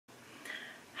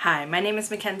Hi, my name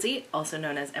is Mackenzie, also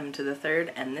known as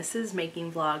Emtothethird, and this is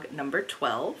making vlog number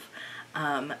 12.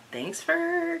 Thanks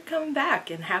for coming back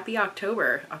and happy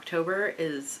October. October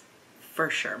is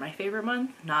for sure my favorite month,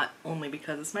 not only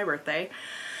because it's my birthday.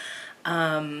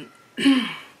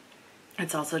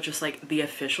 It's also just like the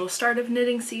official start of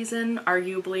knitting season,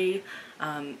 arguably.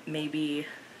 Maybe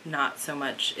not so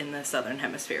much in the southern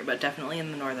hemisphere, but definitely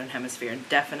in the northern hemisphere, and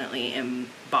definitely in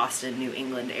Boston, New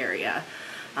England area.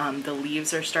 The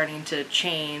leaves are starting to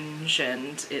change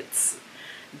and it's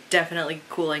definitely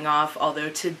cooling off, although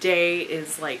today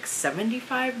is like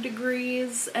 75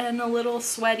 degrees and a little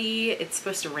sweaty. It's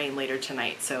supposed to rain later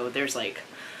tonight, so there's like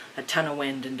a ton of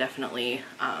wind and definitely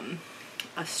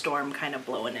a storm kind of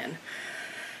blowing in.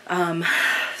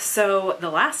 So the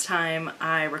last time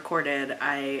I recorded,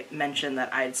 I mentioned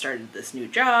that I had started this new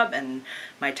job and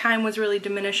my time was really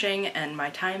diminishing, and my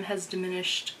time has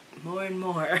diminished more and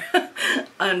more,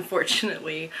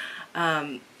 unfortunately.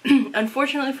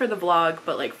 Unfortunately for the vlog,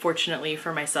 but like fortunately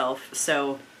for myself.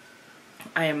 So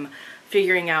I am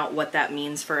figuring out what that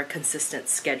means for a consistent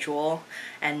schedule,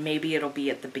 and maybe it'll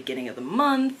be at the beginning of the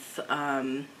month.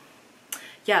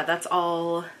 Yeah, that's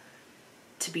all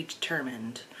to be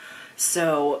determined.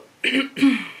 So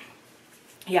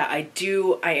yeah,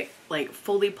 I like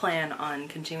fully plan on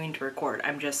continuing to record.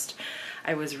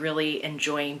 I was really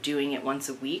enjoying doing it once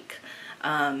a week.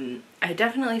 I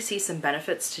definitely see some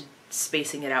benefits to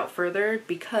spacing it out further,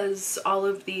 because all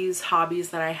of these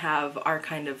hobbies that I have are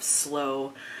kind of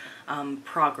slow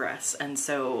progress, and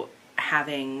so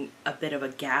having a bit of a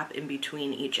gap in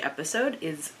between each episode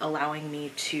is allowing me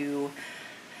to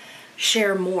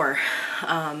share more.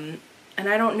 And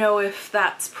I don't know if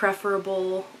that's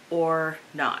preferable or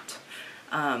not.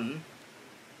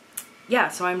 Yeah,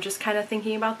 so I'm just kind of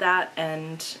thinking about that,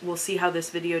 and we'll see how this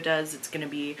video does. It's going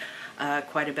to be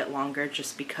quite a bit longer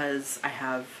just because I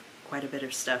have quite a bit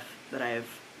of stuff that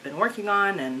I've been working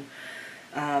on, and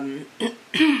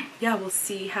yeah, we'll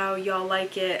see how y'all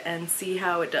like it and see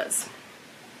how it does.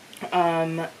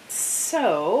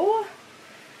 So,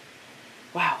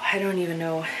 wow, I don't even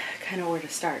know kind of where to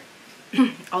start.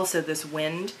 Also, this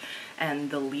wind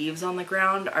and the leaves on the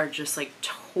ground are just like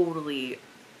totally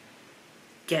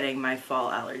getting my fall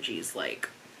allergies like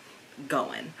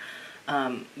going,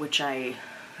 which is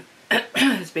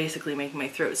basically making my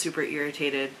throat super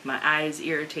irritated, my eyes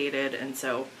irritated, and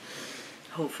so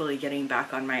hopefully getting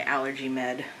back on my allergy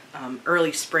med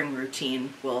early spring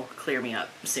routine will clear me up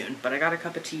soon. But I got a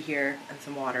cup of tea here and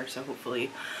some water, so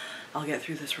hopefully I'll get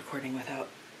through this recording without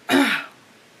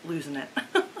losing it.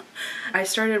 I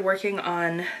started working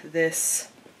on this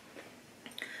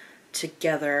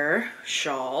Together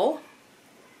shawl,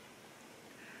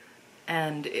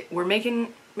 and we're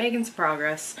making some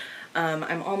progress.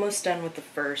 I'm almost done with the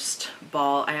first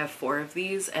ball. I have 4 of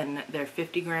these, and they're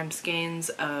 50-gram skeins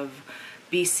of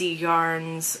BC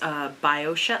Yarns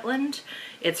Bio Shetland.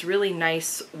 It's really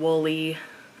nice, woolly.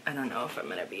 I don't know if I'm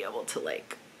gonna be able to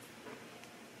like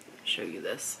show you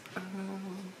this.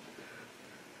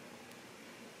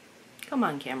 Come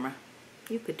on, camera.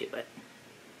 You could do it.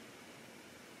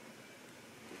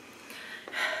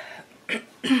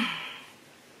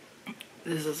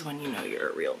 This is when you know you're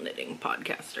a real knitting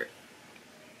podcaster.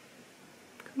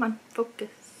 Come on,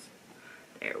 focus.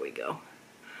 There we go.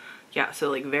 Yeah, so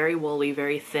like very woolly,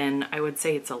 very thin. I would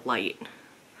say it's a light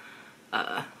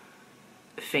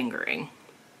fingering.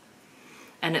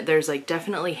 And there's like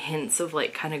definitely hints of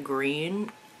like kind of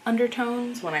green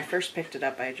undertones. When I first picked it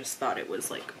up, I just thought it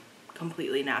was like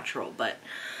completely natural, but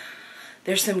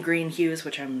there's some green hues,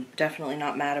 which I'm definitely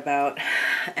not mad about.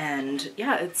 And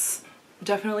yeah, it's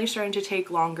definitely starting to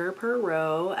take longer per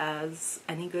row, as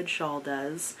any good shawl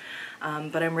does.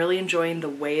 But I'm really enjoying the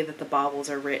way that the bobbles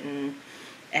are written,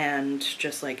 and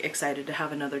just like excited to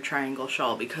have another triangle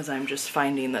shawl, because I'm just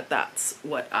finding that that's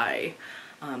what I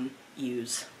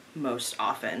use most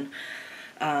often.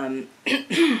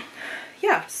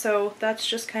 Yeah, so that's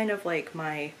just kind of like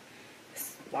my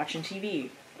watching TV,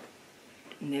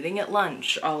 knitting at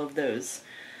lunch, all of those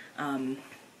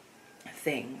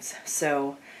things.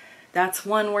 So that's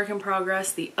one work in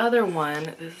progress. The other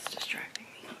one, this is distracting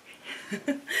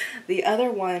me. The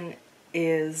other one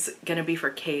is gonna be for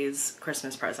Kay's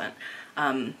Christmas present.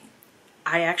 I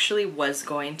actually was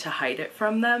going to hide it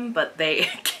from them, but they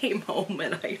came home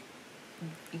and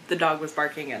the dog was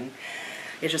barking and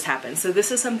it just happened. So this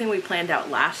is something we planned out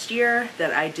last year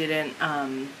that I didn't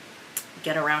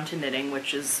get around to knitting,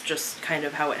 which is just kind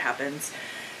of how it happens.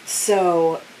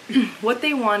 So what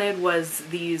they wanted was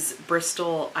these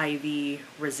Bristol Ivy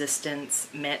resistance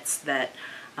mitts that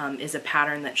is a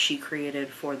pattern that she created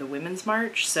for the Women's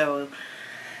March. So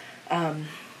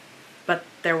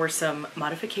there were some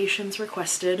modifications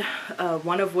requested,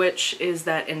 one of which is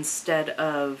that instead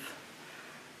of,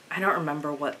 I don't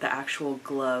remember what the actual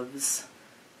gloves,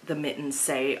 the mittens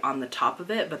say on the top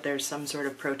of it, but there's some sort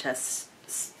of protest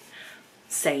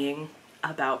saying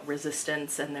about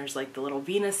resistance, and there's like the little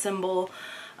Venus symbol.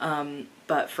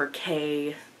 But for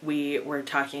K, we were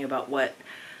talking about what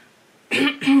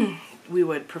we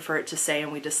would prefer it to say,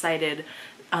 and we decided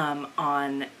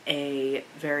on a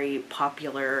very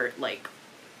popular like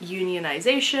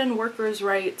unionization, workers'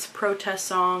 rights, protest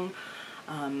song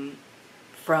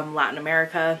from Latin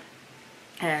America.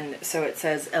 And so it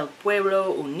says, El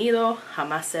pueblo unido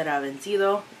jamás será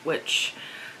vencido, which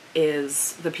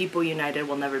is the people united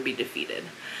will never be defeated.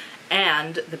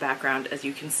 And the background, as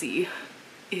you can see,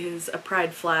 is a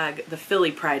pride flag, the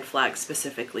Philly pride flag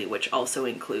specifically, which also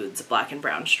includes black and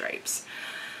brown stripes.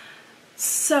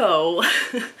 So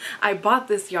I bought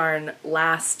this yarn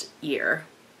last year,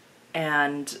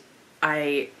 and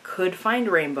I could find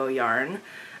rainbow yarn,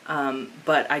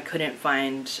 but I couldn't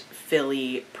find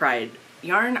Philly pride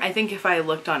yarn. I think if I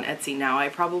looked on Etsy now, I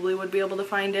probably would be able to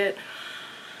find it.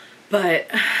 But,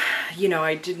 you know,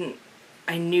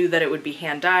 I knew that it would be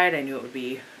hand dyed. I knew it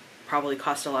would probably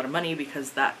cost a lot of money,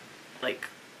 because that, like,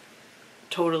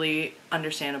 totally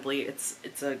understandably,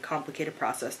 it's a complicated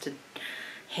process to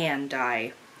hand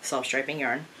dye self-striping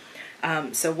yarn.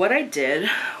 So what I did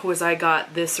was I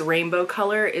got this rainbow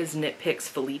color is Knit Picks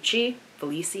Felici,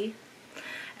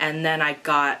 and then I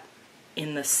got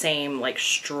in the same like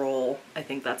stroll, I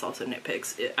think that's also Knit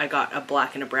Picks, I got a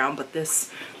black and a brown, but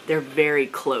they're very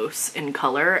close in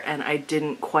color, and I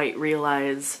didn't quite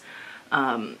realize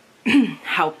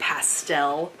how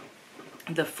pastel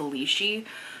the Felici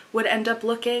would end up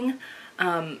looking.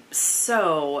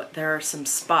 So there are some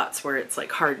spots where it's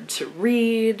like hard to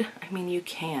read. I mean, you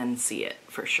can see it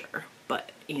for sure,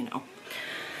 but you know.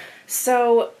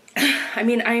 So, I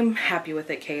mean, I'm happy with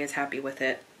it. Kay is happy with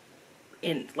it.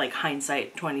 In like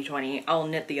hindsight 2020, I'll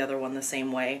knit the other one the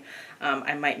same way.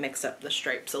 I might mix up the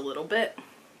stripes a little bit.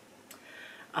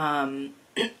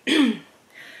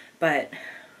 But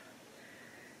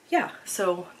yeah,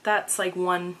 so that's like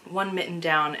one mitten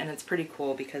down, and it's pretty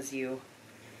cool because you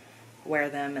wear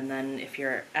them, and then if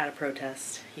you're at a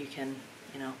protest, you can,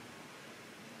 you know,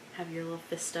 have your little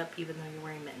fist up even though you're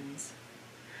wearing mittens.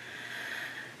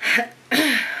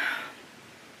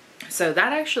 So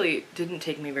that actually didn't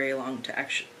take me very long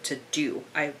to do.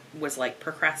 I was like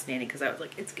procrastinating because I was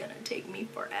like, it's gonna take me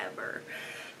forever.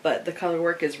 But the color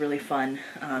work is really fun.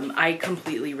 I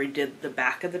completely redid the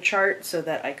back of the chart so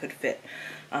that I could fit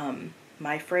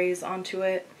my phrase onto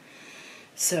it.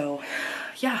 So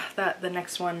yeah, the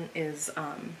next one is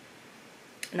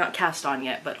not cast on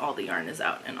yet, but all the yarn is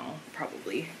out, and I'll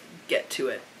probably get to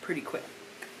it pretty quick.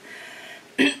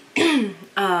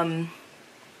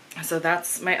 So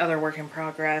that's my other work in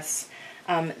progress.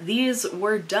 These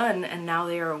were done, and now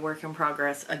they are a work in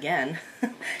progress again.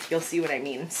 You'll see what I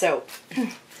mean. So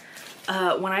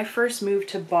when I first moved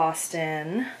to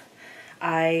Boston,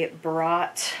 I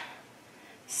brought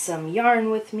some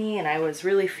yarn with me, and I was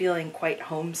really feeling quite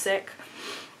homesick.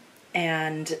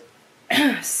 And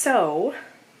so,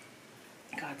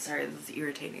 God, sorry, this is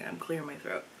irritating. I'm clearing my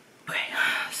throat. Okay,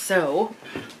 so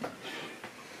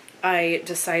I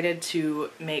decided to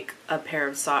make a pair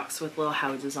of socks with little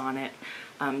houses on it.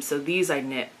 So these I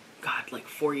knit, God, like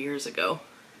 4 years ago.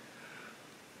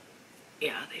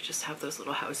 Yeah, they just have those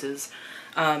little houses.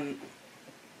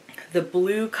 The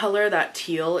blue color, that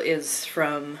teal, is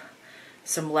from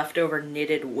some leftover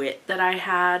knitted wit that I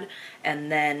had,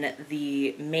 and then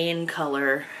the main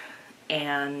color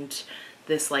and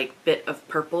this like bit of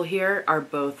purple here are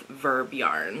both Verb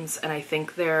yarns, and I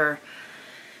think they're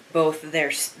both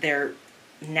their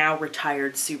now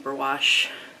retired superwash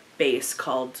base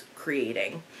called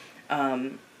Creating.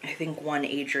 I think one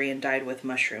Adrian dyed with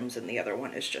mushrooms, and the other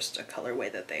one is just a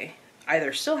colorway that they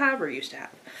either still have or used to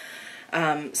have.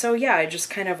 So yeah, I just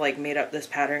kind of like made up this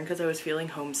pattern because I was feeling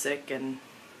homesick and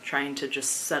trying to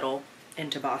just settle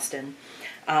into Boston.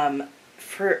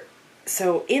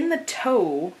 So in the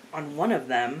toe on one of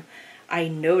them, I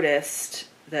noticed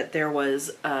that there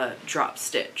was a drop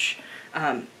stitch.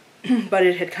 But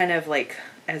it had kind of like,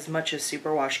 as much as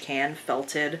superwash can,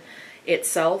 felted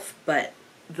itself, but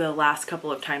the last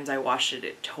couple of times I washed it,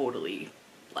 it totally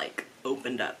like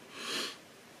opened up.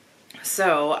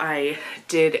 So I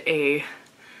did a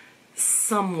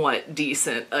somewhat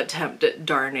decent attempt at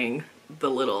darning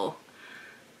the little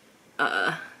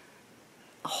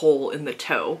hole in the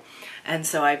toe. And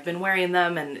so I've been wearing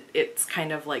them and it's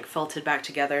kind of like felted back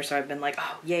together. So I've been like,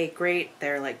 oh, yay, great.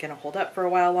 They're like gonna hold up for a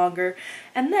while longer.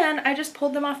 And then I just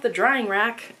pulled them off the drying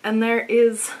rack and there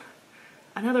is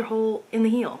another hole in the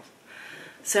heel.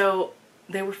 So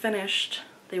they were finished.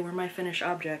 They were my finished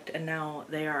object and now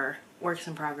they are works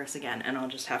in progress again. And I'll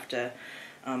just have to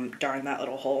darn that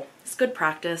little hole. It's good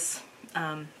practice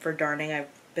for darning. I've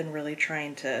been really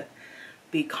trying to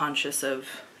be conscious of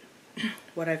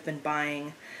what I've been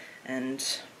buying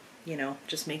and, you know,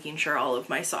 just making sure all of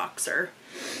my socks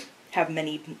have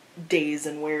many days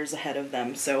and wears ahead of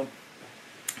them. So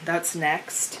that's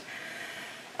next.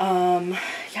 Yeah,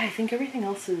 I think everything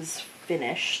else is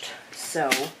finished. So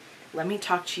let me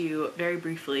talk to you very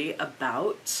briefly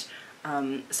about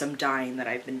some dyeing that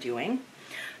I've been doing.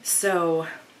 So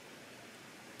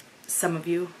some of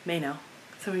you may know,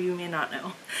 some of you may not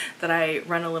know, that I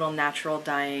run a little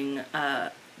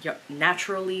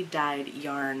naturally dyed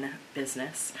yarn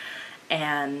business,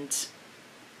 and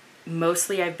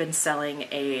mostly I've been selling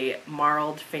a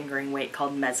marled fingering weight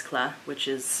called mezcla, which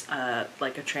is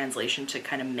like a translation to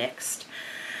kind of mixed.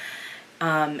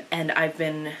 And I've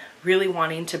been really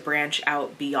wanting to branch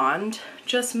out beyond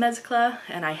just mezcla,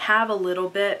 and I have a little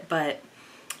bit, but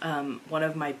one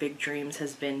of my big dreams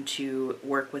has been to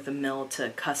work with a mill to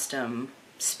custom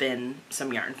spin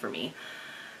some yarn for me.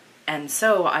 And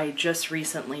so I just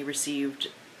recently received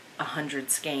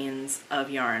 100 skeins of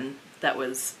yarn that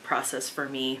was processed for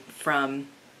me from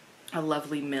a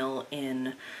lovely mill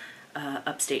in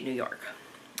upstate New York.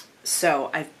 So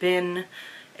I've been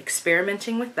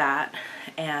experimenting with that,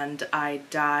 and I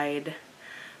dyed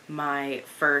my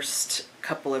first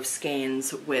couple of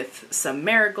skeins with some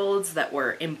marigolds that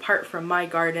were in part from my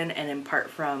garden and in part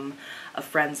from a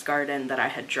friend's garden that I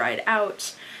had dried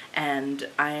out, and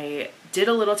I did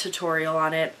a little tutorial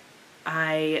on it.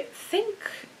 I think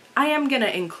I am gonna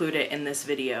include it in this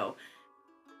video.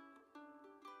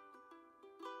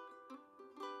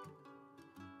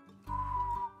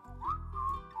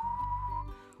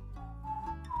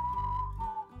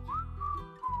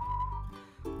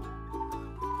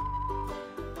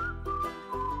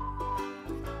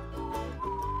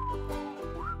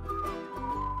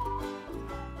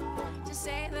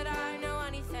 Say that I know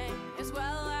anything as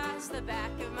well as the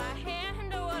back of my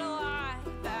hand, or what a lie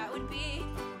that would be.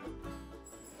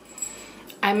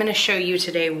 I'm going to show you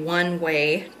today one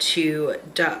way to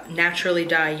naturally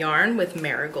dye yarn with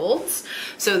marigolds.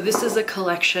 So this is a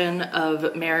collection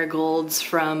of marigolds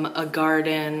from a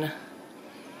garden,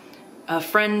 a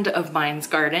friend of mine's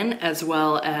garden, as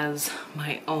well as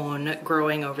my own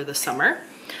growing over the summer.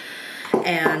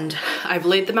 And I've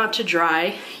laid them out to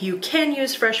dry. You can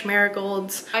use fresh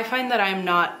marigolds. I find that I'm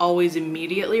not always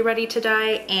immediately ready to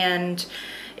dye, and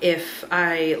if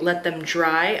I let them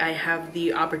dry, I have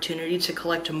the opportunity to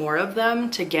collect more of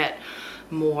them to get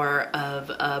more of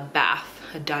a bath,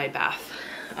 a dye bath,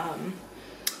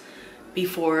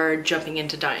 before jumping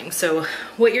into dyeing. So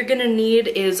what you're gonna need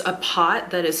is a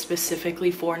pot that is specifically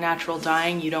for natural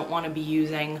dyeing. You don't wanna be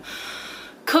using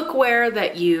cookware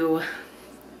that you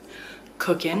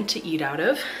cook in to eat out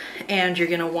of, and you're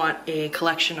gonna want a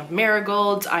collection of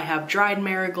marigolds. I have dried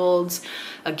marigolds.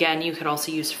 Again, you could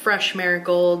also use fresh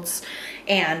marigolds,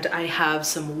 and I have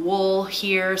some wool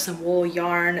here, some wool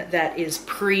yarn that is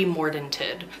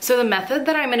pre-mordanted. So the method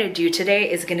that I'm gonna do today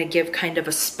is gonna give kind of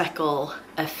a speckle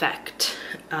effect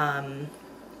on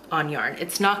yarn.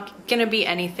 It's not gonna be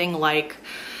anything like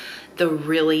the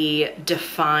really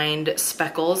defined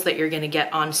speckles that you're gonna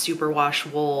get on superwash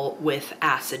wool with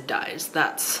acid dyes.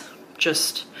 That's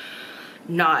just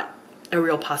not a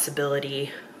real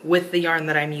possibility with the yarn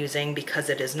that I'm using because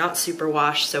it is not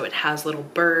superwash, so it has little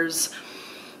burrs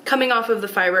coming off of the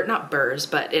fiber. Not burrs,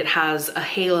 but it has a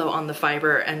halo on the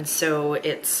fiber, and so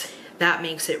that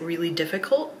makes it really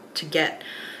difficult to get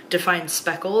defined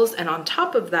speckles. And on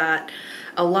top of that,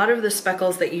 a lot of the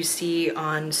speckles that you see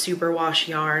on superwash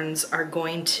yarns are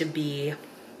going to be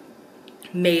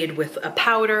made with a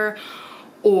powder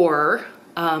or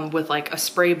with like a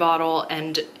spray bottle,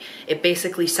 and it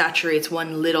basically saturates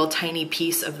one little tiny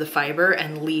piece of the fiber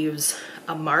and leaves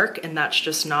a mark, and that's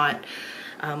just not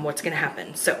what's gonna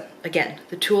happen. So again,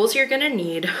 the tools you're gonna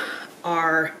need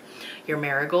are your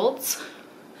marigolds,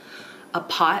 a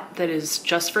pot that is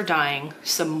just for dyeing,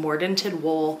 some mordanted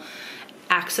wool,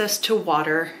 access to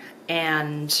water,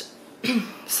 and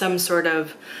some sort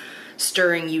of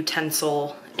stirring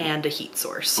utensil and a heat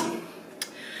source.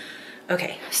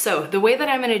 Okay, so the way that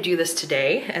I'm gonna do this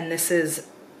today, and this is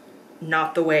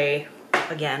not the way,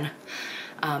 again,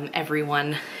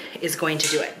 everyone is going to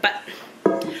do it, but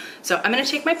so I'm gonna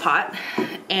take my pot,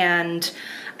 and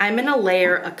I'm gonna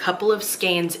layer a couple of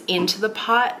skeins into the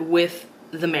pot with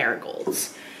the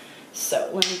marigolds. So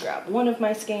let me grab one of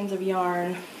my skeins of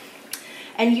yarn.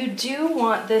 And you do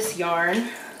want this yarn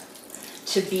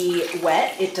to be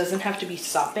wet. It doesn't have to be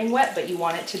sopping wet, but you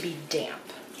want it to be damp.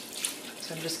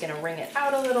 So I'm just gonna wring it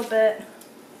out a little bit.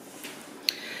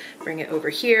 Bring it over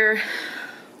here.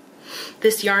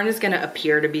 This yarn is gonna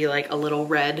appear to be like a little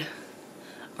red,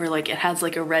 or like it has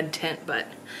like a red tint, but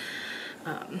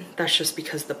that's just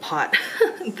because the pot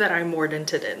that I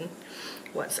mordant it in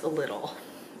was a little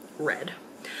red.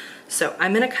 So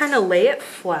I'm gonna kind of lay it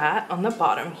flat on the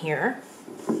bottom here,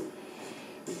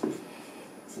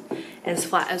 as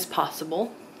flat as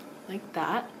possible, like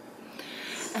that.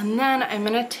 And then I'm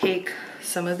gonna take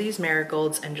some of these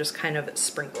marigolds and just kind of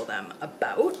sprinkle them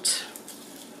about.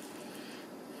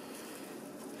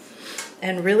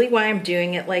 And really why I'm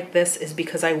doing it like this is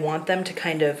because I want them to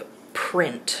kind of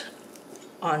print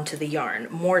onto the yarn,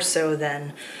 more so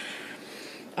than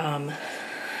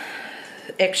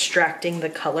extracting the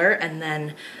color and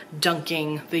then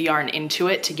dunking the yarn into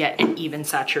it to get an even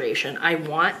saturation. I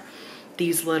want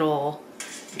these little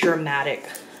dramatic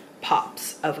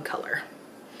pops of color.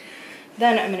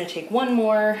 Then I'm going to take one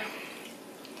more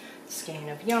skein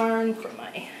of yarn from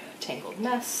my tangled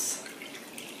mess.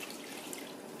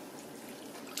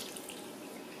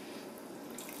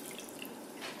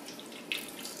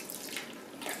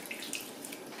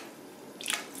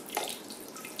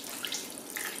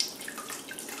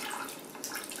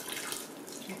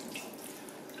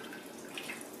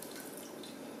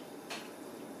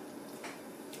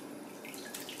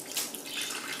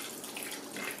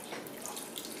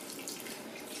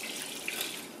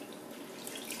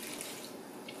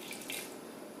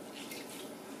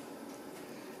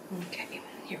 Okay,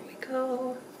 here we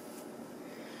go.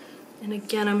 And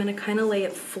again, I'm gonna kind of lay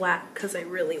it flat because I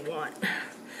really want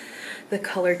the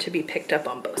color to be picked up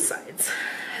on both sides.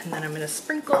 And then I'm gonna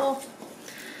sprinkle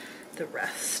the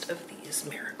rest of these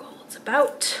marigolds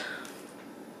about.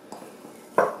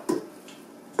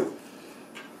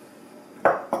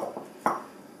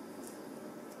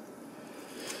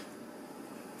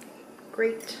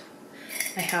 Great.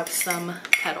 I have some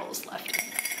petals left in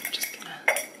there. I'm just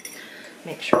gonna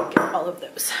make sure we get all of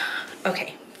those.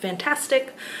 Okay,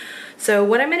 fantastic. So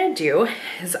what I'm gonna do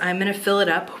is I'm gonna fill it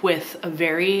up with a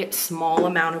very small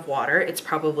amount of water. It's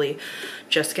probably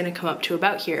just gonna come up to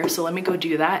about here. So let me go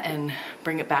do that and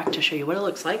bring it back to show you what it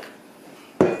looks like.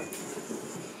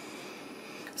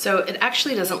 So it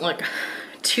actually doesn't look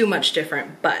too much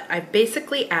different, but I've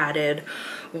basically added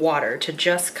water to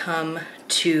just come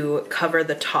to cover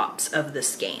the tops of the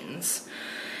skeins.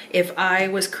 If I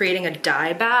was creating a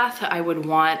dye bath, I would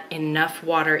want enough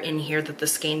water in here that the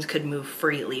skeins could move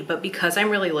freely. But because I'm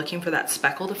really looking for that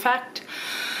speckled effect,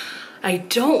 I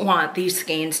don't want these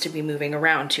skeins to be moving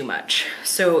around too much.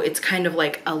 So it's kind of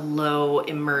like a low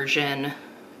immersion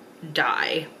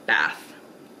dye bath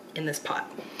in this pot.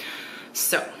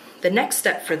 So the next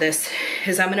step for this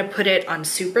is I'm gonna put it on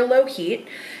super low heat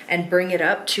and bring it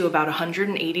up to about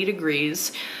 180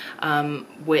 degrees,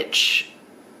 which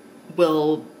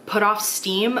will put off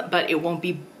steam, but it won't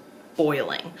be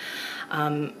boiling.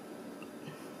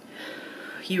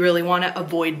 You really want to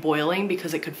avoid boiling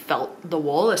because it could felt the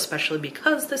wool, especially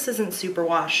because this isn't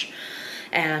superwash,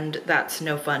 and that's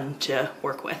no fun to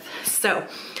work with. So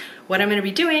what I'm going to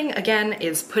be doing again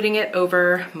is putting it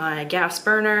over my gas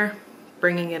burner,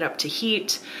 bringing it up to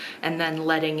heat, and then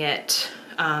letting it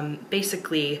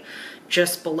basically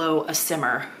just below a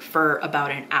simmer for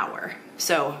about an hour.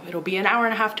 So it'll be an hour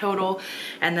and a half total,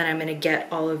 and then I'm gonna get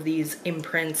all of these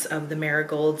imprints of the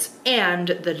marigolds, and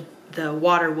the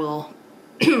water will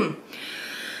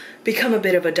become a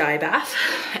bit of a dye bath,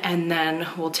 and then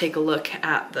we'll take a look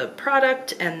at the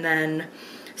product and then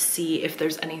see if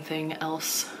there's anything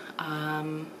else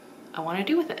I wanna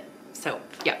do with it. So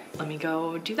yeah, let me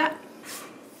go do that.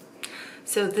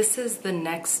 So this is the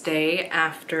next day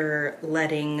after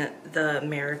letting the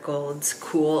marigolds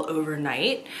cool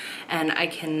overnight, and I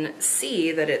can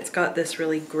see that it's got this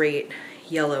really great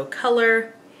yellow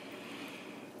color,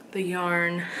 the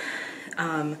yarn.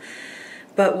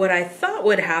 But what I thought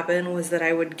would happen was that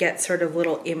I would get sort of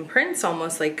little imprints,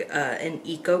 almost like an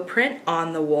eco print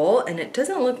on the wool, and it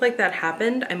doesn't look like that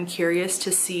happened. I'm curious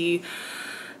to see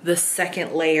the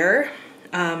second layer.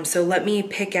 So let me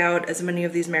pick out as many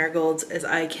of these marigolds as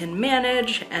I can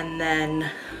manage, and then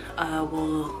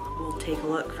we'll take a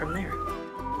look from there.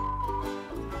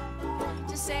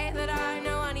 To say that I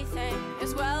know anything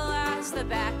as well as the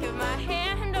back of my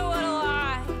hand, or what a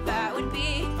lie that would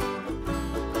be.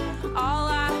 All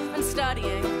I've been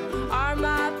studying are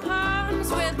my palms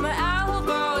with my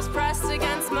elbows pressed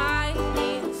against my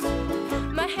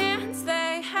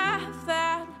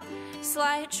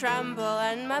tremble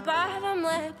and my bottom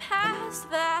lip has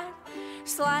that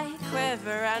slight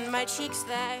quiver and my cheeks,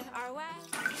 they are wet.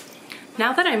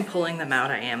 Now that I'm pulling them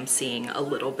out, I am seeing a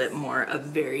little bit more of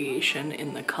variation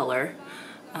in the color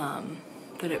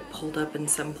that it pulled up in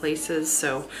some places.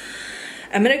 So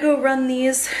I'm gonna go run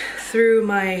these through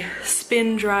my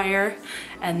spin dryer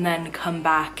and then come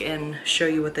back and show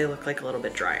you what they look like a little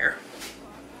bit drier.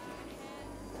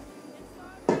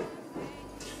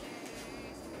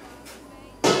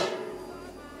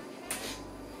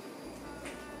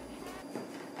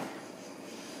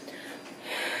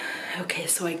 Okay,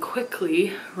 so I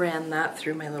quickly ran that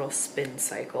through my little spin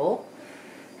cycle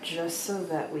just so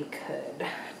that we could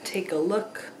take a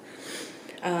look.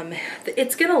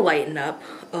 It's gonna lighten up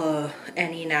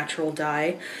any natural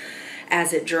dye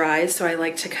as it dries, so I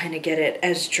like to kind of get it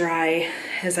as dry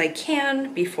as I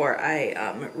can before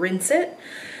I rinse it.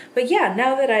 But yeah,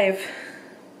 now that I've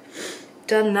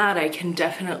done that, I can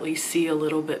definitely see a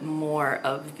little bit more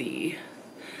of the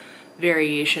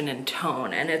variation in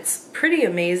tone, and it's pretty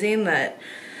amazing that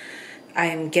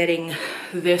I'm getting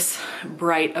this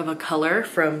bright of a color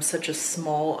from such a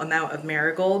small amount of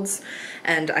marigolds,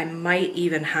 and I might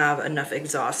even have enough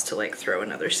exhaust to like throw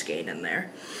another skein in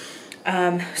there.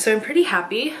 So I'm pretty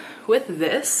happy with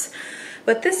this,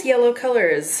 but this yellow color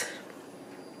is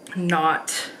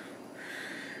not,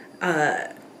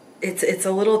 it's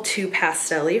a little too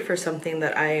pastel-y for something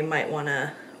that I might want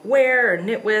to wear or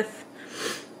knit with.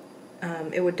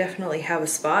 It would definitely have a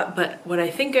spot, but what I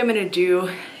think I'm gonna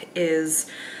do is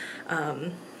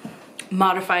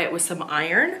modify it with some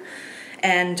iron,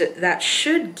 and that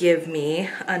should give me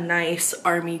a nice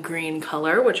army green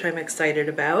color, which I'm excited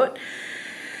about.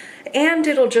 And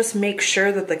it'll just make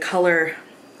sure that the color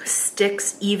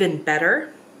sticks even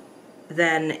better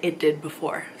than it did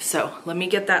before. So let me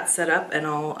get that set up and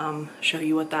I'll show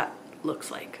you what that looks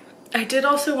like. I did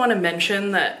also want to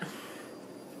mention that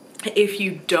if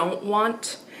you don't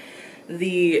want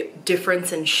the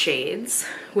difference in shades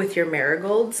with your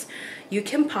marigolds, you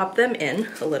can pop them in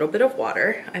a little bit of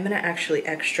water. I'm gonna actually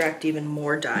extract even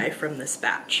more dye from this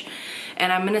batch.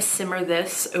 And I'm gonna simmer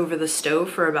this over the stove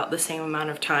for about the same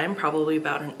amount of time, probably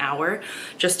about an hour,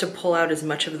 just to pull out as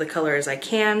much of the color as I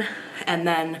can. And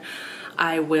then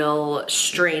I will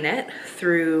strain it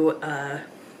through a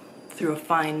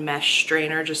fine mesh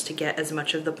strainer just to get as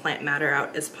much of the plant matter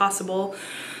out as possible.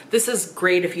 This is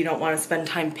great if you don't want to spend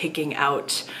time picking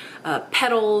out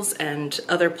petals and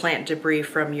other plant debris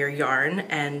from your yarn,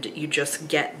 and you just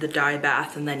get the dye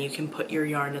bath and then you can put your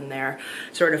yarn in there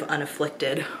sort of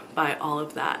unafflicted by all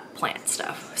of that plant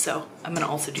stuff. So I'm gonna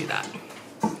also do that.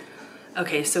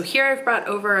 Okay, so here I've brought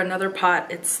over another pot.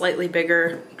 It's slightly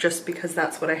bigger just because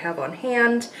that's what I have on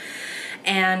hand.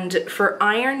 And for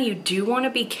iron, you do want to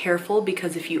be careful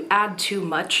because if you add too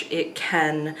much, it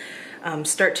can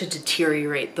start to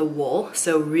deteriorate the wool.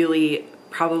 So really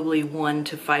probably 1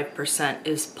 to 5%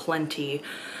 is plenty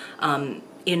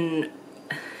in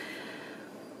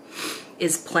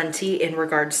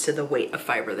regards to the weight of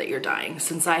fiber that you're dyeing.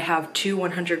 Since I have 2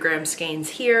 100-gram skeins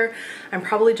here, I'm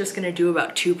probably just going to do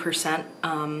about 2%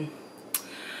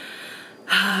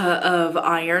 of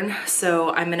iron.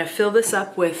 So I'm going to fill this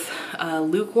up with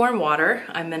lukewarm water.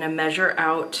 I'm going to measure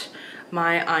out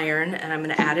my iron and I'm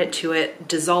going to add it to it,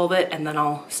 dissolve it, and then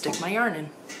I'll stick my yarn in.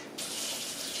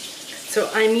 So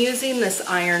I'm using this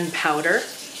iron powder.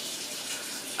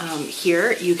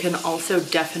 Here you can also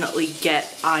definitely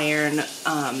get iron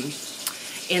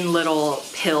in little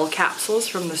pill capsules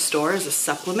from the store as a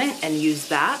supplement and use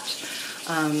that.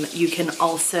 You can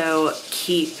also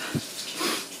keep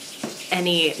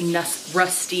any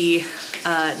rusty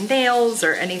nails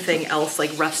or anything else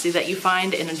like rusty that you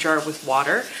find in a jar with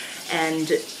water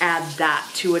and add that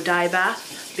to a dye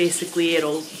bath. Basically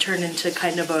it'll turn into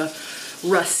kind of a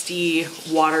rusty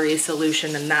watery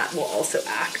solution, and that will also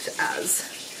act as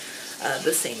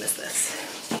the same as this.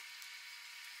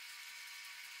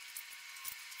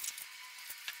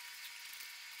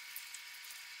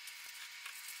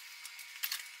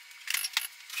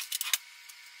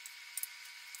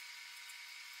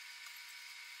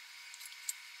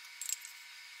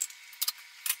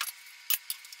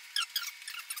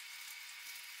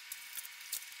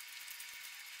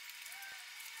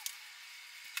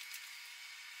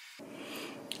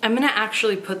 I'm gonna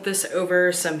actually put this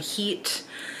over some heat,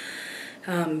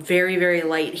 very, very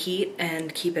light heat,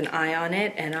 and keep an eye on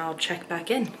it, and I'll check back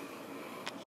in.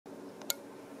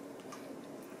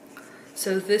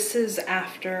 So this is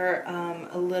after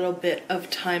a little bit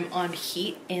of time on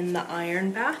heat in the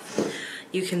iron bath.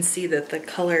 You can see that the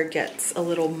color gets a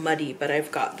little muddy, but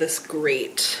I've got this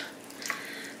great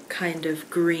kind of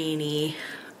greeny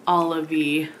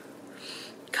olivey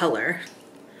color,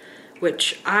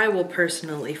 which I will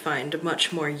personally find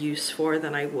much more use for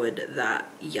than I would that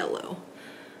yellow.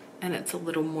 And it's a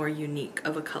little more unique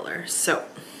of a color. So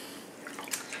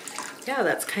yeah,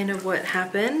 that's kind of what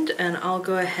happened, and I'll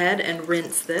go ahead and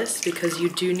rinse this because you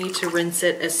do need to rinse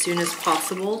it as soon as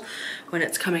possible when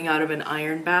it's coming out of an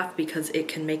iron bath because it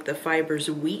can make the fibers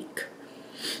weak.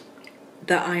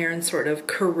 The iron sort of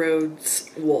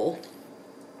corrodes wool,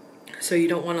 so you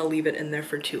don't want to leave it in there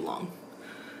for too long.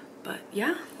 But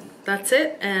yeah, that's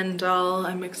it, and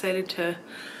I'm excited to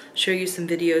show you some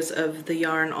videos of the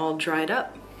yarn all dried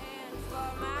up.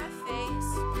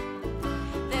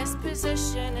 This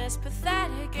position is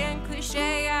pathetic and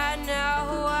cliche, I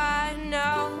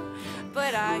know,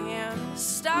 but I am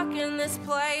stuck in this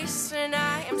place, and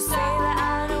I am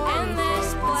stuck in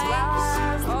this place.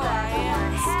 Oh, I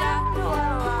am stuck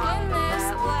in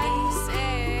this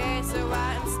place, so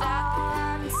I'm stuck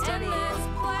in this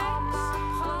place.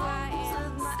 Oh, I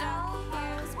am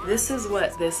stuck. This is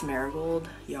what this marigold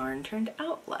yarn turned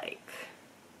out like.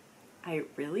 I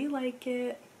really like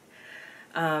it.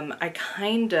 I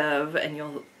kind of,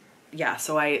 and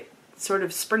so I sort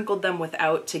of sprinkled them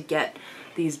without to get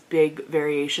these big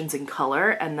variations in color,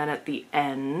 and then at the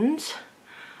end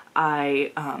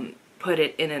I put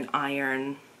it in an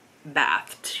iron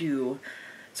bath to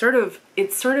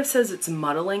it sort of says it's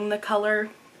muddling the color,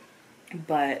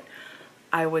 but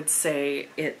I would say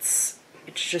it's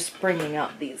just bringing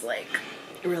out these like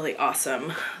really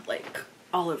awesome like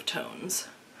olive tones.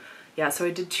 Yeah, so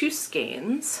I did 2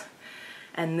 skeins.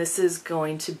 And this is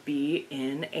going to be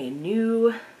in a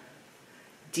new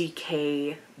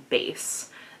DK base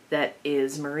that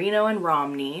is merino and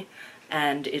Romney,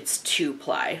 and it's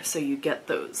 2-ply, so you get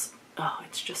those. Oh,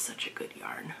 it's just such a good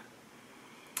yarn.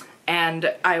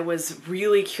 And I was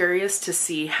really curious to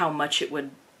see how much it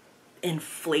would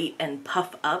inflate and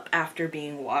puff up after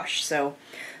being washed. So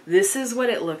this is what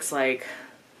it looks like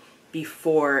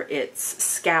before it's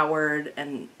scoured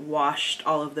and washed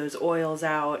all of those oils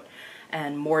out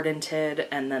and mordanted,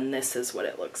 and then this is what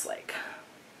it looks like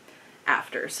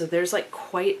after. So there's like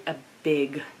quite a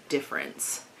big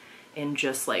difference in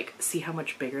just like, see how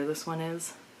much bigger this one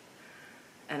is?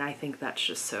 And I think that's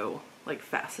just so like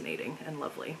fascinating and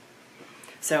lovely.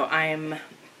 So I'm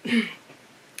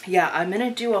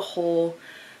gonna do a whole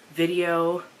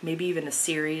video, maybe even a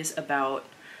series about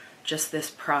just this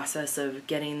process of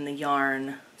getting the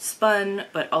yarn spun,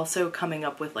 but also coming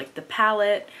up with like the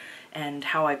palette and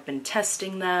how I've been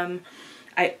testing them.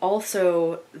 I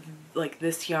also, like,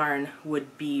 this yarn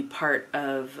would be part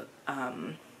of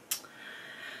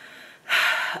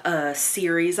a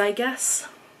series, I guess,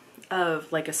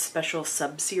 of like a special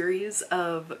sub-series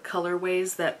of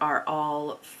colorways that are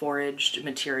all foraged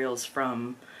materials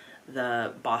from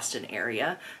the Boston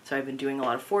area. So I've been doing a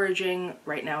lot of foraging.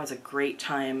 Right now is a great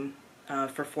time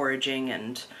for foraging,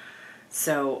 and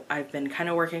so I've been kind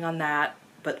of working on that.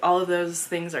 But all of those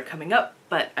things are coming up,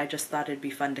 but I just thought it'd be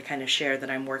fun to kind of share that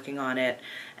I'm working on it,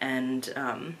 and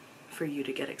for you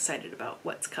to get excited about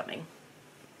what's coming.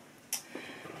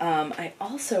 I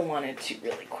also wanted to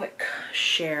really quick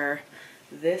share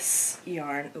this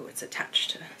yarn. Oh, it's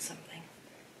attached to something.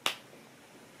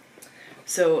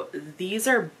 So these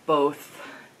are both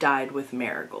dyed with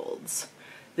marigolds.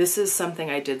 This is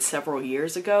something I did several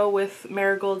years ago with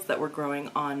marigolds that were growing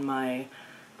on my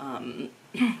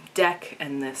deck,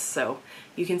 and this, so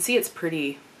you can see it's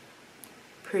pretty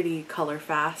color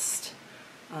fast,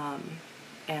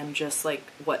 and just like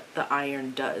what the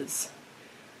iron does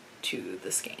to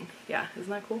the skein. Yeah, isn't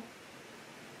that cool?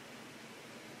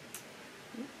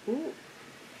 Ooh.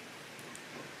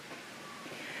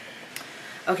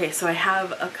 Okay, so I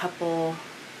have a couple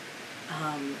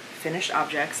finished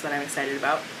objects that I'm excited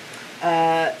about.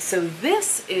 So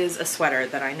this is a sweater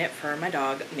that I knit for my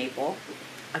dog Maple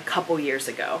a couple years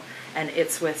ago, and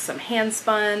it's with some hand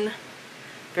spun,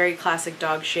 very classic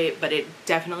dog shape, but it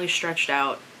definitely stretched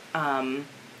out.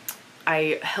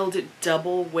 I held it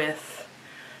double with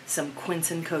some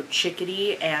Quince & Co.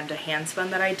 Chickadee and a hand spun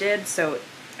that I did, so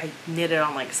I knit it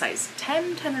on like size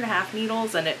 10 and a half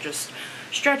needles, and it just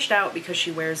stretched out because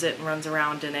she wears it and runs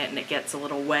around in it, and it gets a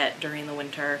little wet during the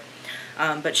winter.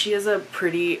 But she is a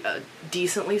pretty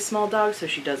decently small dog, so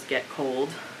she does get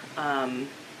cold.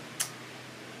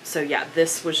 So yeah,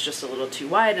 this was just a little too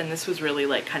wide, and this was really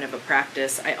like kind of a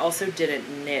practice. I also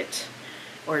didn't knit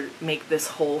or make this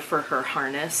hole for her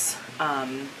harness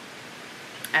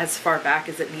as far back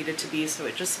as it needed to be, so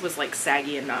it just was like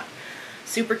saggy and not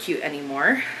super cute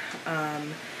anymore.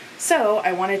 So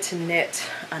I wanted to knit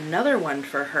another one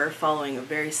for her following a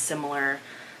very similar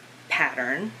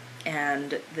pattern.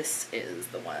 and this is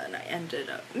the one I ended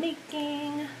up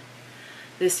making.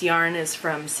 This yarn is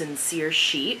from Sincere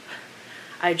Sheep.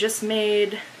 I just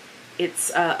made,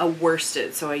 it's a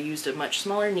worsted, so I used a much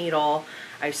smaller needle.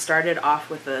 I started off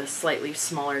with a slightly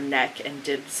smaller neck and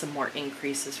did some more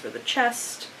increases for the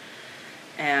chest,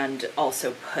 and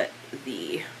also put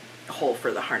the hole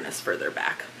for the harness further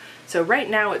back. So right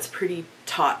now it's pretty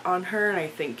taut on her, and I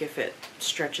think if it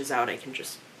stretches out I can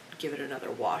just give it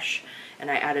another wash. And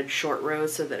I added short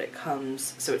rows so that it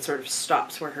comes, so it sort of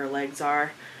stops where her legs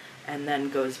are and then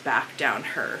goes back down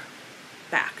her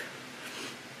back.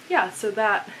 Yeah, so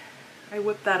that, I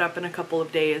whipped that up in a couple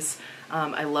of days.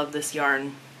 I love this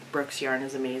yarn. Brooke's yarn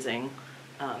is amazing.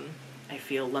 I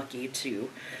feel lucky to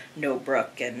know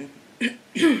Brooke and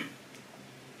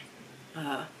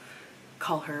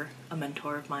call her a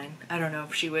mentor of mine. I don't know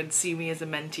if she would see me as a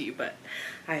mentee, but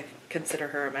I consider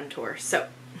her a mentor. So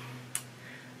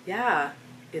yeah,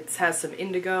 it has some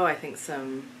indigo, I think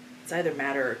some, it's either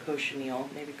madder or cochineal,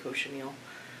 maybe cochineal,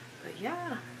 but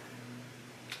yeah.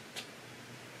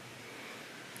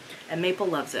 And Maple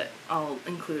loves it. I'll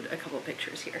include a couple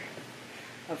pictures here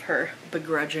of her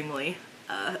begrudgingly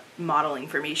modeling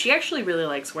for me. She actually really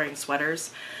likes wearing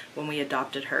sweaters. When we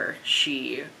adopted her,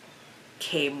 she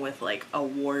came with like a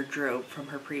wardrobe from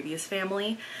her previous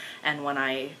family, and when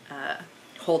I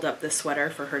hold up this sweater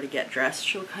for her to get dressed,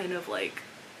 she'll kind of like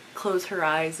close her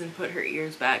eyes and put her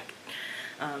ears back,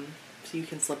 so you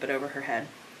can slip it over her head.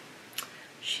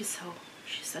 She's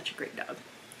such a great dog.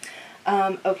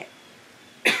 Okay.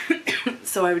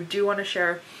 So I do want to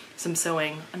share some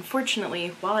sewing. Unfortunately,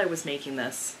 while I was making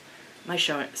this, my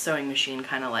sewing machine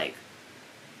kind of like,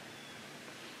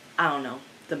 I don't know,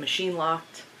 the machine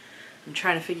locked. I'm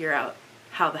trying to figure out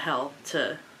how the hell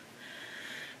to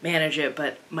manage it,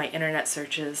 but my internet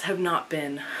searches have not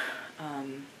been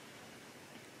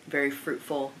very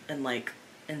fruitful and like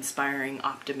inspiring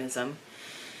optimism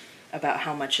about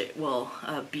how much it will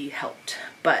be helped.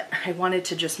 But I wanted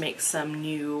to just make some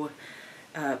new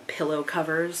pillow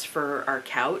covers for our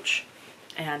couch,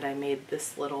 and I made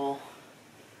this little,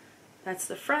 that's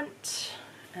the front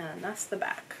and that's the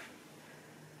back.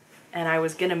 And I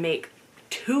was gonna make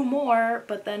 2 more,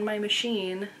 but then my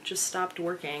machine just stopped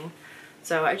working.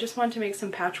 So I just wanted to make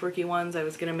some patchworky ones. I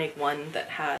was gonna make one that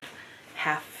had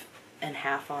half and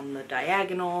half on the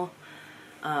diagonal.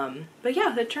 But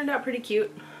yeah, that turned out pretty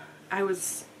cute. I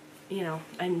was, you know,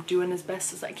 I'm doing as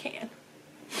best as I can.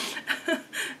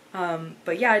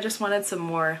 But yeah, I just wanted some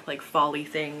more like fall-y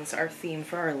things. Our theme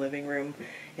for our living room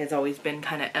has always been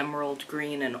kind of emerald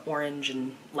green and orange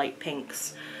and light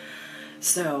pinks.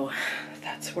 So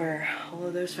that's where all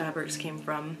of those fabrics came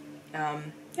from.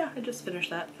 Yeah, I just finished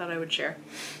that, thought I would share.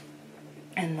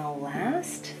 And the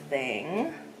last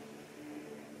thing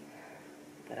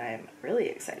that I'm really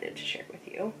excited to share with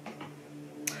you.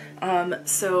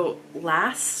 So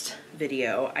last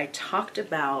video I talked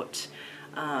about,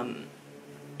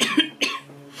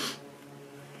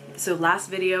 so last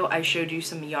video I showed you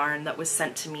some yarn that was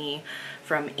sent to me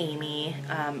from Amy,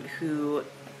 who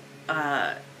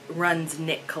runs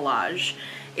Knit Collage.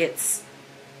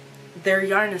 Their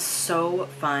yarn is so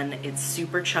fun. It's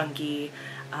super chunky.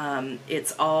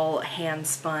 It's all hand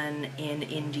spun in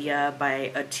India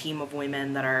by a team of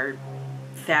women that are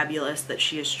fabulous, that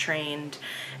she has trained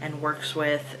and works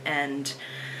with, and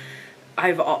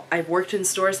I've worked in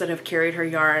stores that have carried her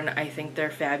yarn. I think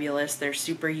they're fabulous. They're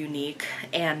super unique,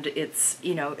 and it's,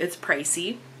 you know, it's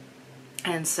pricey.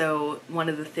 And so one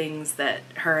of the things that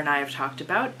her and I have talked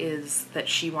about is that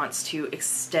she wants to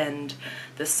extend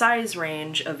the size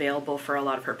range available for a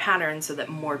lot of her patterns so that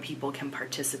more people can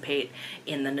participate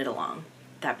in the knit-along.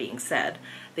 That being said,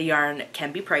 the yarn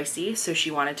can be pricey, so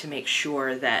she wanted to make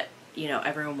sure that, you know,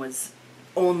 everyone was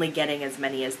only getting as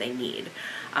many as they need.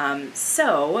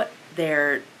 So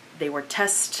they were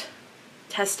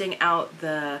testing out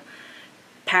the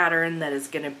pattern that is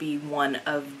going to be one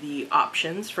of the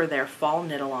options for their fall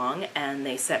knit along, and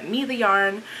they sent me the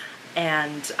yarn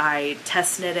and I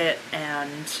test knit it,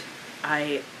 and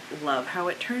I love how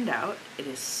it turned out. It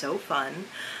is so fun.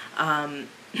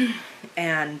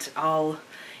 And I'll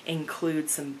include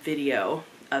some video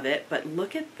of it, but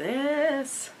look at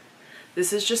this.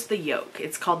 This is just the yoke.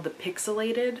 It's called the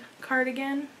Pixelated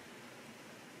cardigan.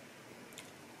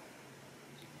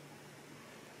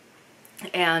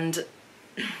 And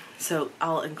so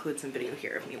I'll include some video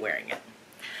here of me wearing it.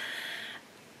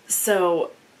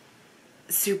 So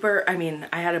super, I mean,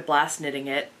 I had a blast knitting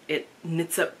it. It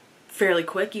knits up fairly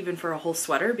quick, even for a whole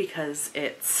sweater, because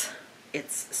it's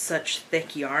such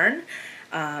thick yarn.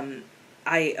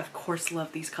 I of course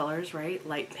love these colors, right?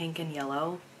 Light pink and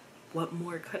yellow. what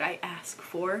more could I ask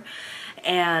for?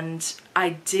 And I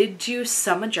did do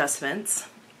some adjustments.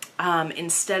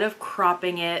 Instead of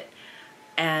cropping it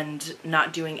and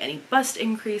not doing any bust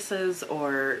increases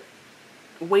or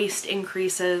waist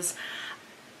increases,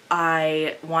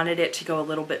 I wanted it to go a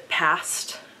little bit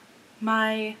past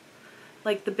my,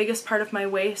 like, the biggest part of my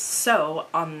waist. So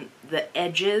on the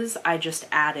edges, I just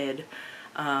added,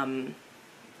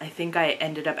 I think I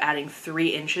ended up adding 3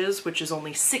 inches, which is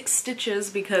only 6 stitches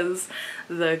because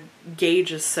the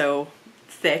gauge is so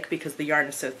thick, because the yarn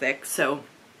is so thick. So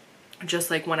just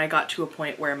like when I got to a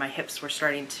point where my hips were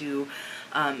starting to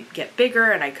get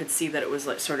bigger and I could see that it was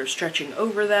like sort of stretching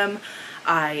over them,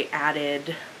 I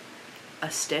added a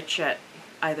stitch at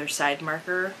either side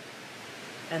marker,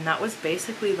 and that was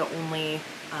basically the only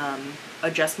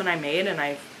adjustment I made, and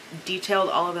I detailed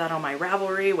all of that on my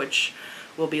Ravelry, which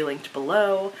will be linked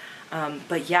below.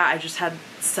 But yeah, I just had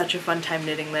such a fun time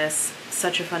knitting this,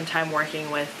 such a fun time working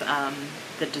with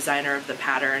the designer of the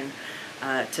pattern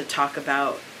to talk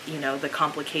about, you know, the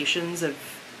complications of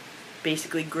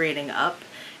basically grading up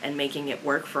and making it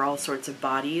work for all sorts of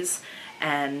bodies.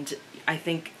 And I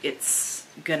think it's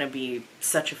gonna be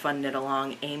such a fun knit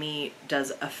along. Amy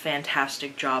does a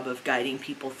fantastic job of guiding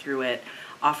people through it,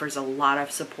 offers a lot of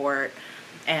support,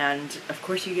 and of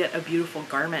course you get a beautiful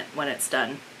garment when it's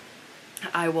done.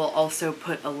 I will also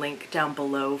put a link down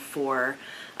below for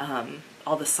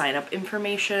all the sign up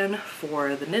information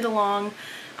for the knit along,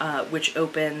 which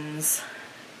opens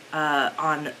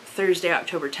on Thursday,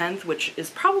 October 10th, which is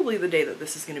probably the day that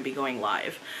this is going to be going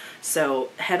live. So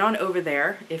head on over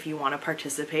there if you want to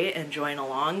participate and join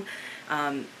along.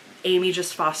 Amy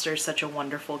just fosters such a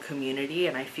wonderful community,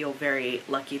 and I feel very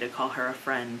lucky to call her a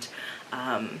friend.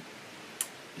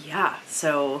 Yeah,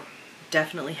 so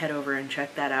definitely head over and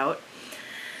check that out.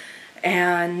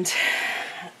 And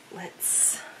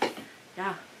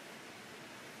yeah.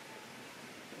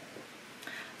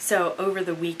 So over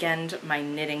the weekend, my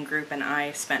knitting group and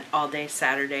I spent all day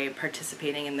Saturday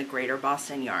participating in the Greater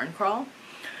Boston Yarn Crawl,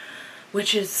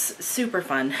 which is super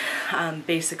fun.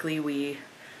 Basically, we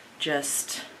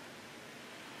just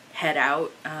head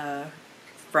out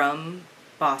from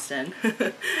Boston.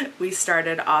 We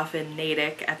started off in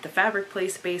Natick at the Fabric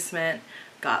Place basement,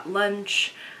 got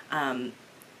lunch,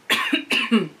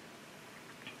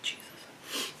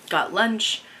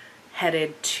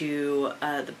 headed to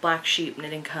the Black Sheep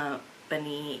Knitting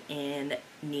Company in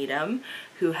Needham,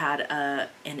 who had an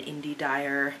indie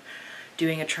dyer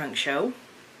doing a trunk show.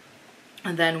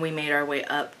 And then we made our way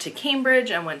up to Cambridge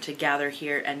and went to Gather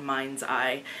Here and Mind's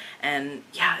Eye. And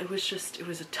yeah, it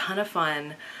was a ton of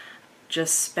fun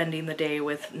just spending the day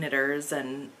with knitters,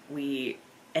 and we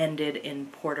ended in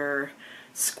Porter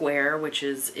Square, which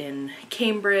is in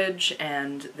Cambridge,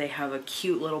 and they have a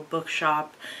cute little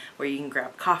bookshop where you can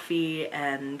grab coffee.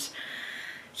 And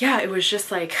yeah, it was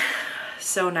just like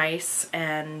so nice,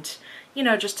 and you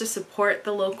know, just to support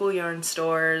the local yarn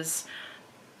stores,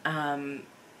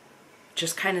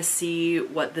 just kind of see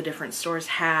what the different stores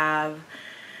have.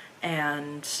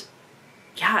 And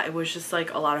yeah, it was just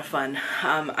like a lot of fun.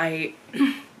 I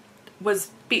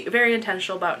was very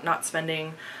intentional about not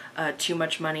spending too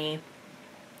much money,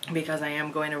 because I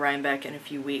am going to Rhinebeck in a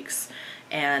few weeks,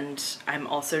 and I'm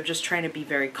also just trying to be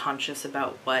very conscious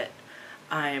about what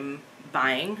I'm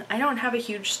buying. I don't have a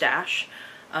huge stash.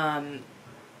 I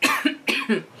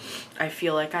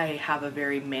feel like I have a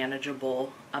very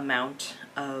manageable amount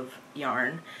of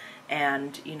yarn,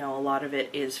 and you know, a lot of it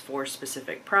is for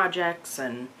specific projects,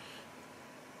 and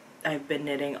I've been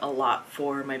knitting a lot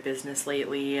for my business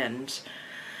lately, and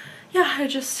yeah, I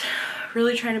just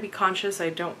really trying to be conscious. I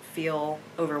don't feel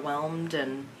overwhelmed,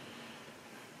 and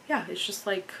yeah, it's just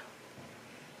like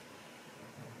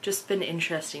just been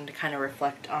interesting to kind of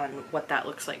reflect on what that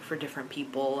looks like for different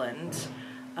people, and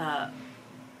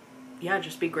yeah,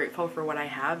 just be grateful for what I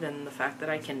have and the fact that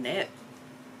I can knit,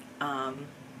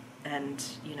 and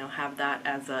you know, have that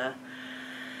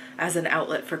as an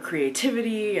outlet for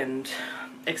creativity, and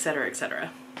etc.,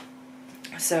 etc.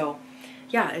 So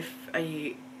yeah,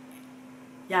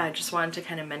 I just wanted to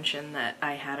kind of mention that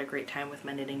I had a great time with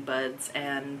my knitting buds,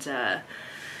 and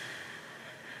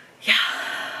yeah,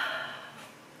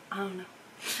 I don't know.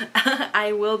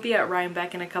 I will be at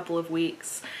Rhinebeck in a couple of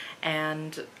weeks,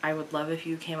 and I would love if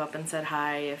you came up and said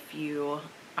hi if you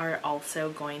are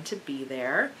also going to be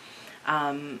there.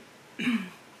 I've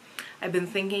been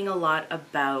thinking a lot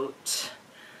about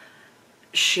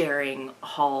sharing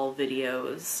haul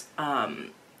videos.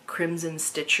 Crimson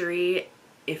Stitchery,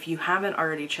 if you haven't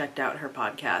already checked out her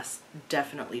podcast,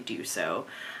 definitely do so.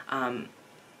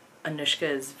 Anushka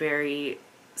is very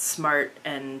smart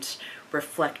and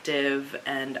reflective,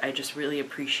 and I just really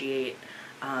appreciate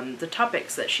the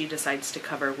topics that she decides to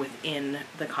cover within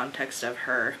the context of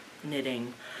her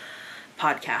knitting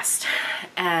podcast.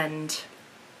 And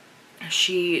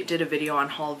she did a video on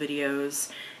haul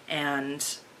videos,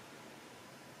 and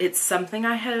it's something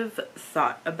I have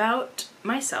thought about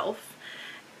myself,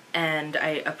 and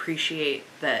I appreciate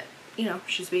that, you know,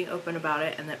 she's being open about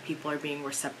it and that people are being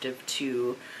receptive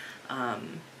to,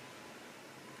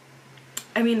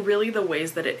 I mean, really the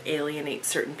ways that it alienates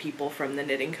certain people from the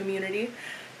knitting community.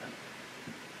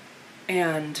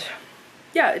 And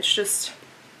yeah, it's just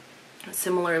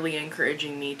similarly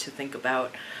encouraging me to think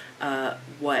about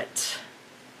what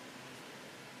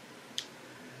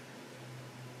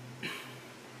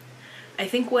I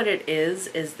think what it is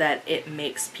that it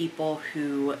makes people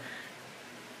who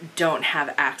don't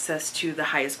have access to the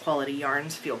highest quality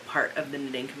yarns feel part of the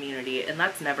knitting community, and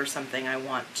that's never something I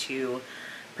want to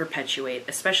perpetuate,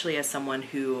 especially as someone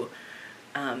who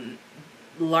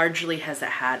largely has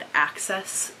had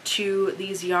access to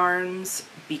these yarns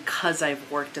because I've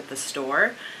worked at the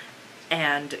store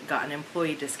and gotten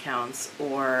employee discounts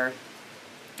or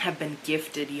have been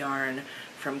gifted yarn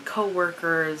from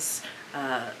coworkers,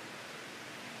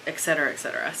 etc.,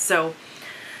 etc. So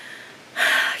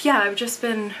yeah, I've just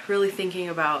been really thinking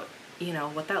about, you know,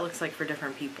 what that looks like for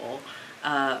different people,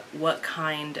 what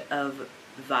kind of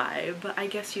vibe, I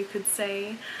guess you could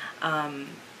say,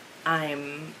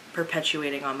 I'm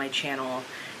perpetuating on my channel.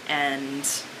 And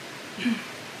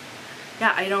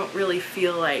yeah, I don't really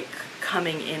feel like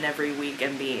coming in every week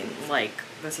and being like,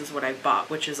 this is what I bought,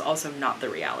 which is also not the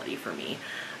reality for me.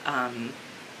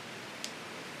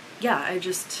 Yeah, I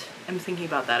just am thinking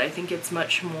about that. I think it's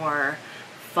much more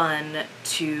fun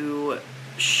to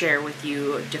share with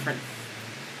you different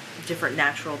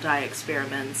natural dye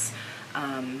experiments.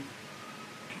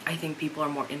 I think people are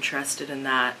more interested in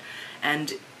that.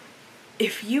 And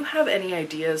if you have any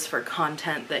ideas for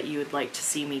content that you would like to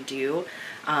see me do,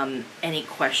 any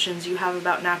questions you have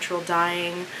about natural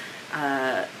dyeing,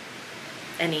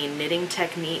 any knitting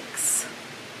techniques,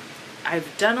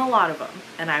 I've done a lot of them,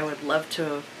 and I would love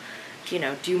to, you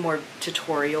know, do more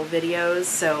tutorial videos,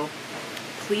 so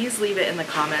please leave it in the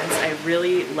comments. I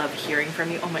really love hearing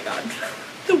from you. Oh my god,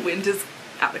 the wind is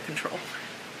out of control.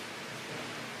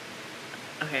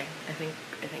 Okay, I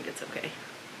think it's okay.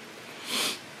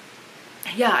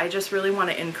 Yeah, I just really want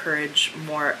to encourage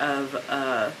more of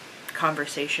a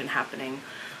conversation happening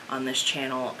on this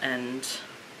channel, and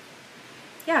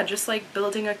yeah, just like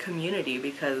building a community,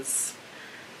 because,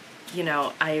 you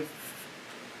know, I've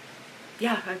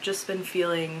just been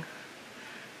feeling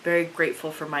very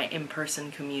grateful for my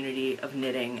in-person community of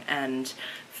knitting, and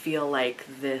feel like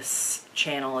this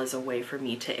channel is a way for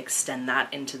me to extend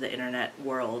that into the internet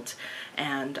world.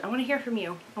 And I want to hear from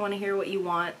you. I want to hear what you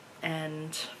want,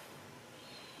 and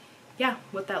yeah,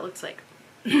 what that looks like.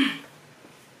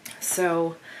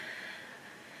 So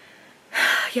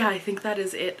yeah, I think that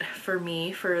is it for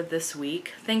me for this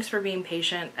week. Thanks for being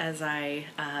patient as I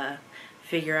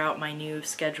figure out my new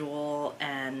schedule,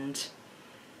 and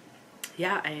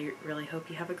yeah, I really hope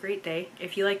you have a great day.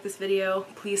 If you like this video,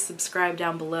 please subscribe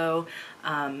down below.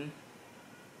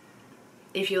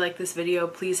 If you like this video,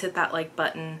 please hit that like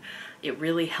button. It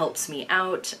really helps me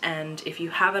out. And if you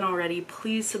haven't already,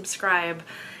 please subscribe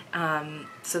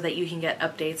so that you can get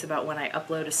updates about when I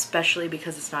upload, especially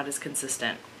because it's not as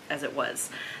consistent as it was.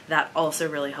 That also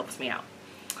really helps me out.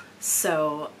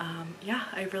 So yeah,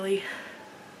 I really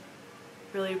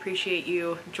appreciate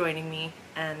you joining me,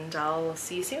 and I'll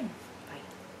see you soon.